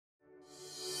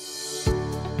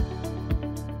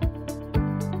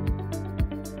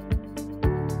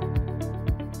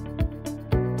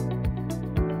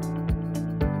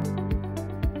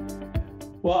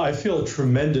Well, I feel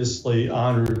tremendously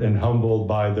honored and humbled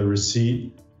by the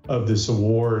receipt of this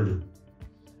award.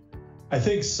 I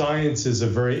think science is a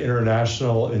very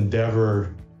international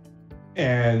endeavor,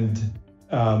 and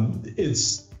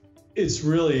it's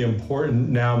really important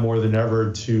now more than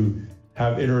ever to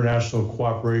have international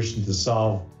cooperation to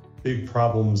solve big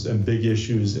problems and big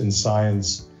issues in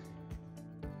science.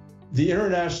 The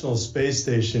International Space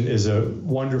Station is a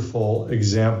wonderful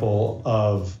example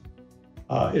of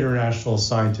international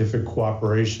scientific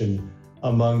cooperation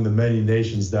among the many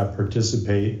nations that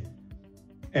participate.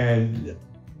 And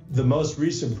the most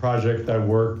recent project I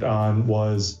worked on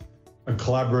was a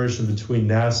collaboration between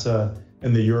NASA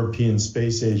and the European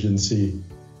Space Agency.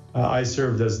 I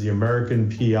served as the American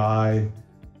PI.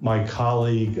 My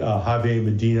colleague, Javier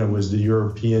Medina, was the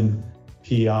European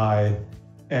PI.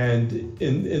 And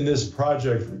in this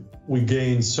project, we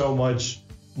gained so much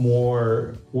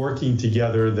more working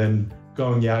together than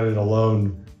going at it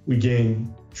alone. We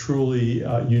gained truly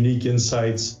unique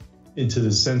insights into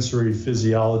the sensory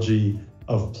physiology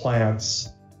of plants.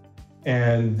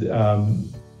 And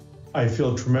I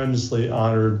feel tremendously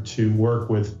honored to work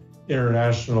with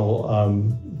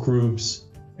international groups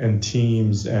and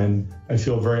teams, and I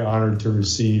feel very honored to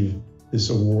receive this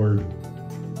award.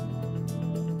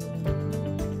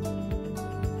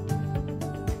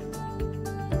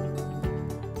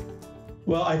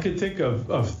 Well, I could think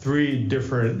of three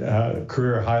different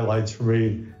career highlights for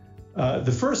me.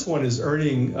 The first one is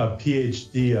earning a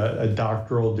PhD, a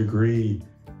doctoral degree.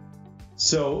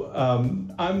 So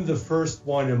I'm the first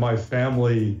one in my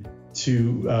family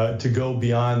to go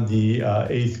beyond the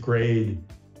 8th grade.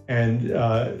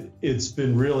 And it's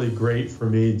been really great for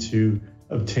me to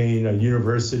obtain a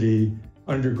university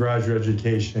undergraduate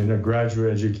education, a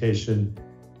graduate education,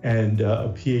 and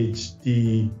a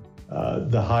PhD,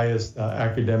 the highest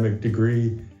academic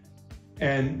degree.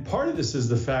 And part of this is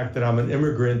the fact that I'm an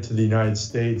immigrant to the United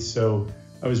States. So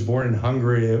I was born in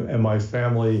Hungary, and my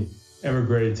family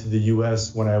emigrated to the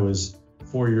US when I was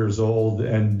 4 years old.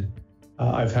 And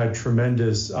I've had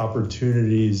tremendous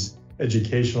opportunities,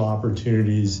 educational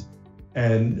opportunities,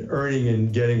 and earning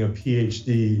and getting a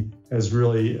PhD has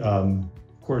really, of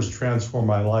course, transformed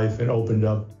my life and opened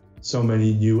up so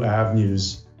many new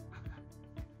avenues.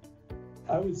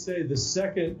 I would say the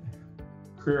second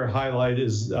career highlight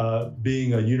is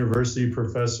being a university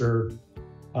professor,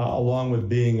 along with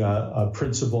being a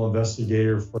principal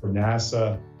investigator for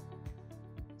NASA.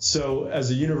 So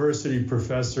as a university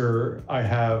professor, I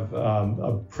have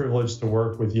a privilege to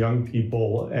work with young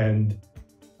people, and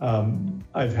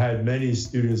I've had many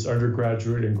students,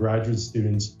 undergraduate and graduate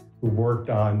students, who worked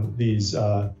on these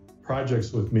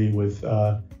projects with me with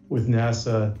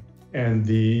NASA and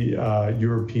the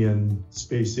European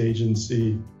Space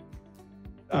Agency.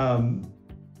 And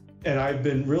I've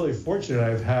been really fortunate.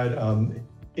 I've had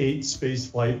 8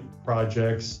 spaceflight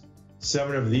projects.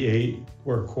 7 of the 8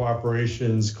 were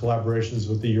collaborations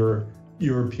with the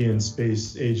European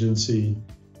Space Agency.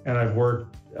 And I've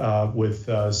worked with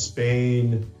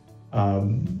Spain,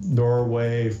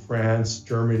 Norway, France,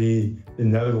 Germany, the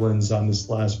Netherlands on this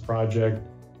last project.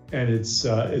 And it's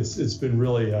been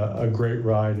really a great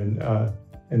ride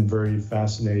and very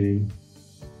fascinating.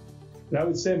 And I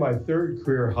would say my third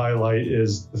career highlight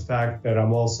is the fact that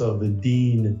I'm also the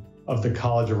Dean of the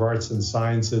College of Arts and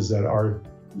Sciences at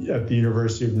the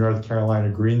University of North Carolina,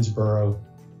 Greensboro.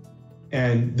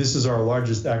 And this is our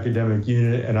largest academic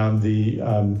unit, and I'm the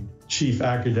chief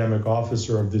academic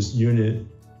officer of this unit.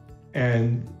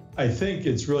 And I think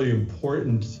it's really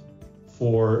important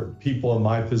for people in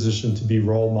my position to be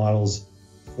role models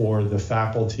for the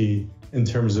faculty in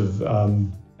terms of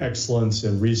excellence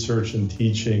in research and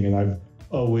teaching, and I've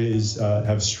always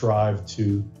have strived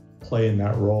to play in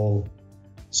that role.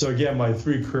 So again, my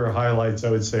 3 career highlights,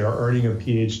 I would say, are earning a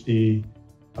PhD,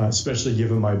 especially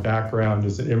given my background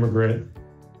as an immigrant,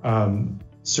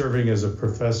 serving as a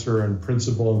professor and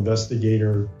principal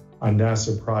investigator on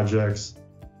NASA projects,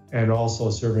 and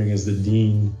also serving as the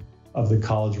Dean of the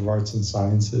College of Arts and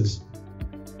Sciences.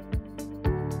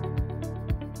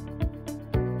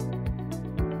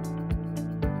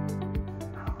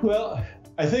 Well,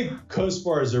 I think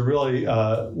COSPAR is a really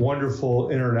wonderful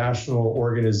international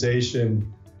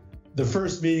organization. The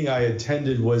first meeting I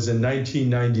attended was in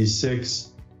 1996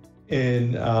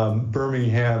 in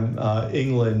Birmingham,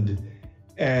 England.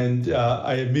 And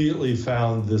I immediately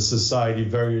found the society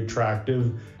very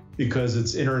attractive because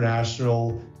it's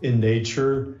international in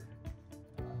nature.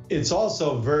 It's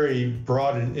also very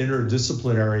broad and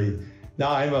interdisciplinary.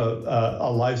 Now I'm a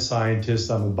life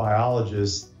scientist, I'm a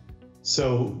biologist.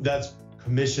 So that's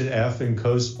Commission F in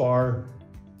COSPAR.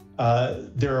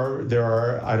 there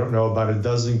are, I don't know, about a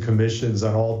dozen commissions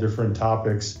on all different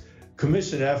topics.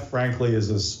 Commission F, frankly, is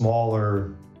a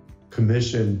smaller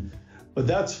commission, but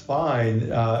that's fine.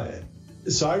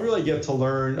 So I really get to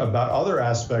learn about other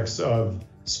aspects of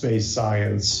space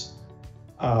science,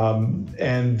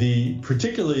 and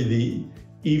particularly the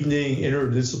evening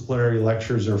interdisciplinary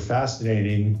lectures are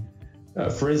fascinating.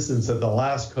 For instance, at the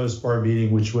last COSPAR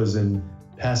meeting, which was in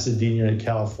Pasadena,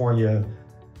 California,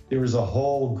 there was a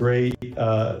whole great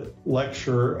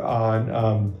lecture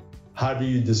on how do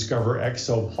you discover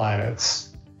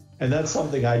exoplanets. And that's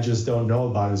something I just don't know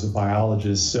about as a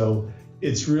biologist. So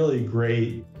it's really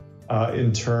great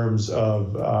in terms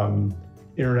of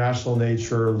international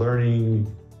nature,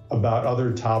 learning about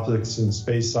other topics in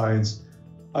space science.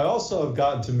 I also have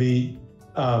gotten to meet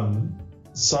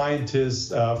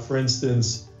scientists. For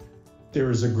instance, there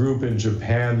was a group in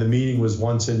Japan. The meeting was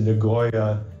once in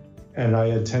Nagoya, and I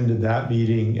attended that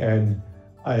meeting, and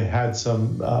I had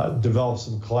developed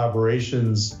some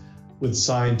collaborations with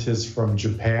scientists from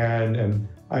Japan, and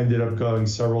I ended up going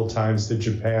several times to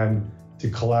Japan to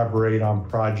collaborate on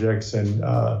projects and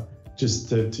just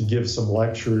to give some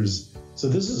lectures. So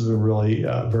this has been really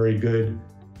very good.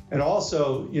 And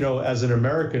also, you know, as an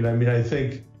American, I mean, I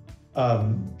think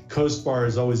COSPAR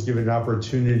has always given an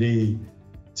opportunity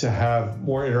to have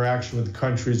more interaction with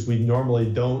countries we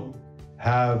normally don't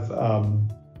have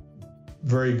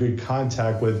very good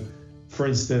contact with. For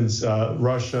instance,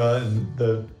 Russia and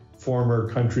the former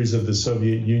countries of the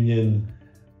Soviet Union.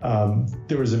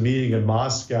 There was a meeting in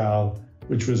Moscow,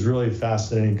 which was really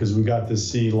fascinating because we got to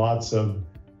see lots of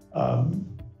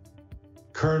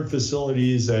current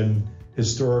facilities and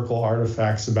historical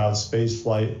artifacts about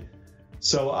spaceflight.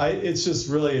 So it's just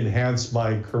really enhanced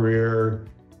my career,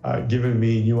 given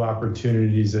me new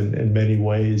opportunities in many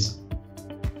ways.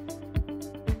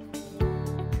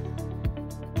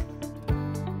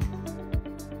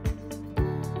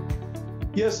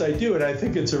 Yes, I do, and I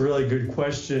think it's a really good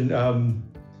question.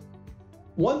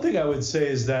 One thing I would say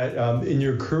is that in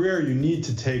your career, you need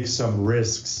to take some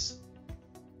risks.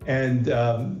 And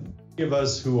many of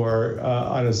us who are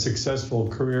on a successful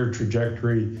career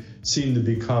trajectory seem to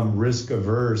become risk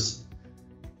averse.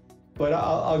 But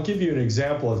I'll give you an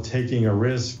example of taking a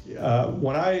risk.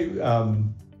 When I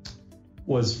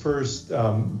was first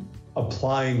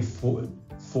applying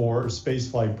for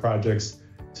spaceflight projects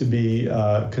to be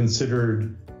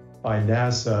considered by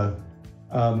NASA,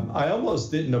 I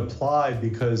almost didn't apply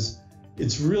because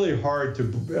it's really hard to,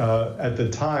 at the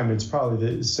time, it's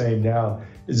probably the same now,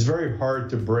 it's very hard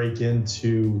to break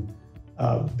into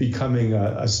becoming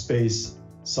a space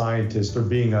scientist or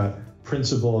being a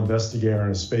principal investigator on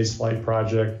a spaceflight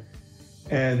project.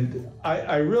 And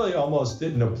I really almost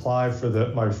didn't apply for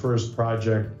my first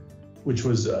project, which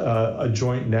was a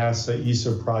joint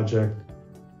NASA-ESA project.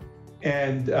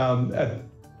 And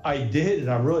I did,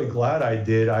 and I'm really glad I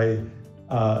did.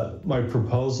 My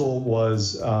proposal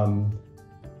was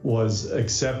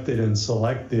accepted and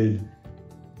selected.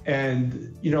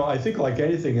 And, you know, I think like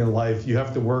anything in life, you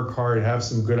have to work hard, have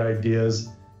some good ideas,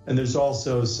 and there's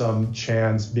also some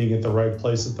chance being at the right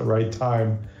place at the right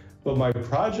time. But my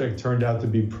project turned out to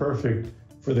be perfect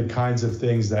for the kinds of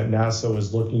things that NASA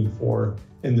was looking for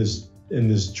in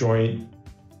this joint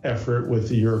effort with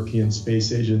the European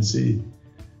Space Agency.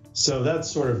 So that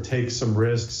sort of takes some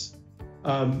risks.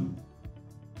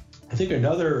 I think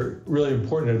another really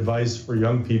important advice for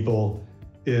young people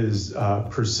is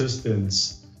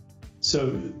persistence.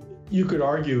 So you could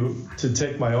argue, to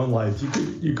take my own life,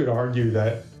 you could argue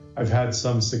that I've had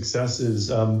some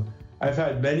successes. I've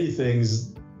had many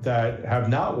things that have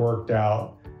not worked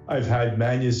out. I've had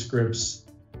manuscripts,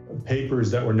 papers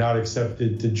that were not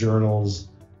accepted to journals.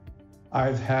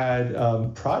 I've had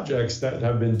projects that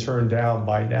have been turned down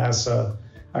by NASA.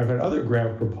 I've had other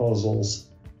grant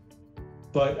proposals,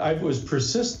 but I was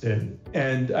persistent.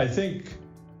 And I think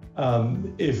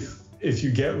if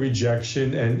you get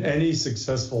rejection, and any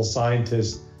successful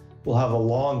scientist will have a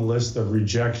long list of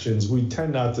rejections, we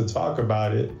tend not to talk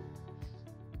about it,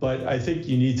 but I think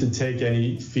you need to take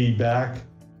any feedback,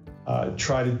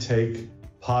 try to take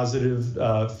positive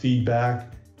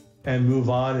feedback, and move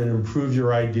on and improve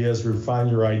your ideas, refine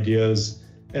your ideas.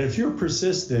 And if you're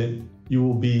persistent, you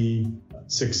will be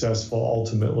successful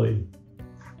ultimately.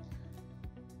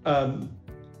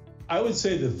 I would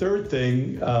say the third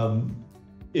thing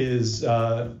is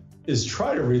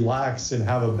try to relax and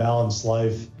have a balanced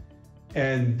life.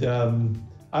 And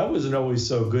I wasn't always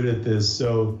so good at this.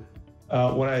 So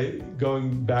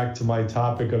going back to my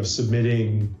topic of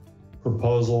submitting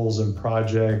proposals and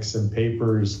projects and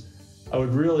papers, I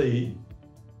would really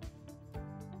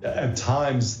at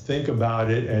times think about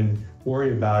it and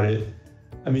worry about it.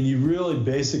 I mean, you really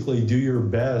basically do your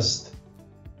best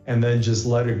and then just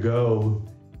let it go.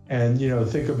 And,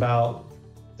 think about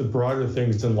the broader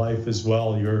things in life as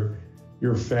well,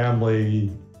 your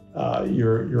family,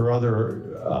 your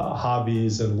other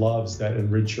hobbies and loves that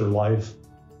enrich your life.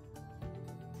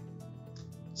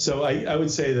 So I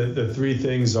would say that the three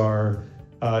things are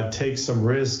take some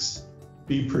risks,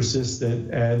 be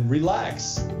persistent, and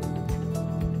relax.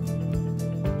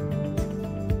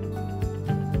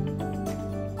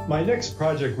 My next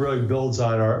project really builds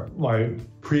on my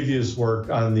previous work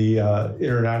on the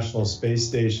International Space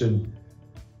Station.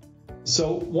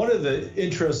 So one of the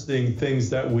interesting things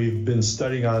that we've been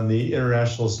studying on the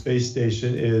International Space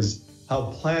Station is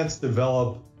how plants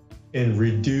develop in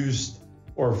reduced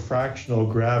or fractional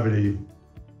gravity.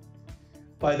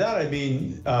 By that I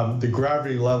mean the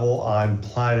gravity level on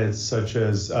planets such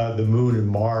as the Moon and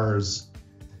Mars.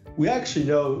 We actually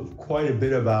know quite a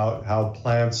bit about how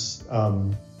plants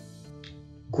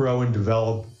grow and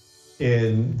develop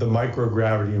in the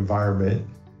microgravity environment.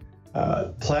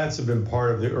 Plants have been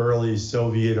part of the early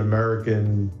Soviet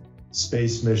American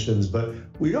space missions, but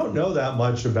we don't know that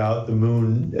much about the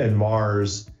Moon and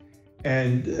Mars.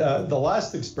 And the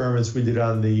last experiments we did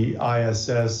on the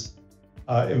ISS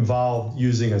involved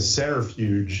using a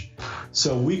centrifuge.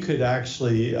 So we could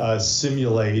actually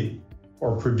simulate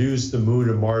or produce the Moon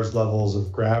and Mars levels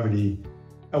of gravity.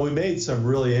 And we made some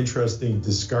really interesting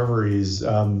discoveries.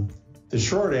 The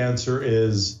short answer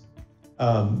is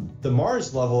the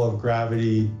Mars level of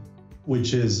gravity,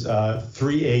 which is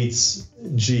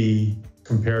 3/8 G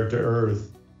compared to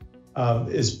Earth,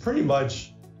 is pretty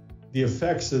much the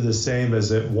effects are the same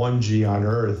as at 1 G on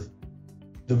Earth.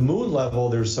 The Moon level,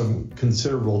 there's some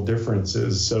considerable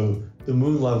differences. So the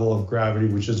Moon level of gravity,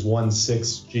 which is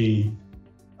 1/6 G,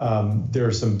 there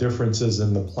are some differences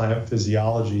in the plant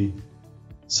physiology.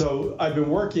 So I've been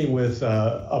working with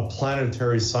a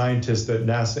planetary scientist at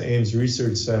NASA Ames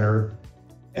Research Center,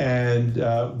 and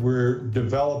we're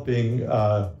developing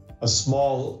a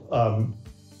small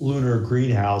lunar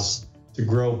greenhouse to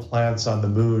grow plants on the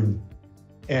Moon.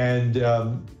 And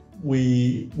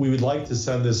we would like to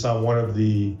send this on one of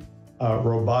the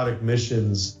robotic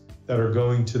missions that are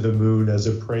going to the Moon as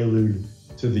a prelude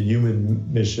to the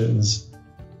human missions.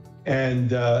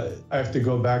 And I have to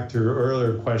go back to your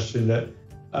earlier question that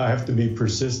I have to be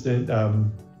persistent.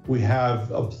 We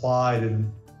have applied and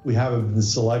we haven't been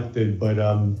selected, but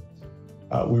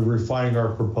we're refining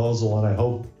our proposal, and I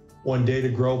hope one day to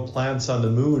grow plants on the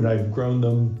Moon. I've grown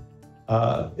them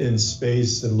in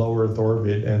space and low Earth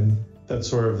orbit, and that's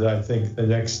sort of, I think, the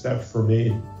next step for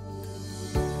me.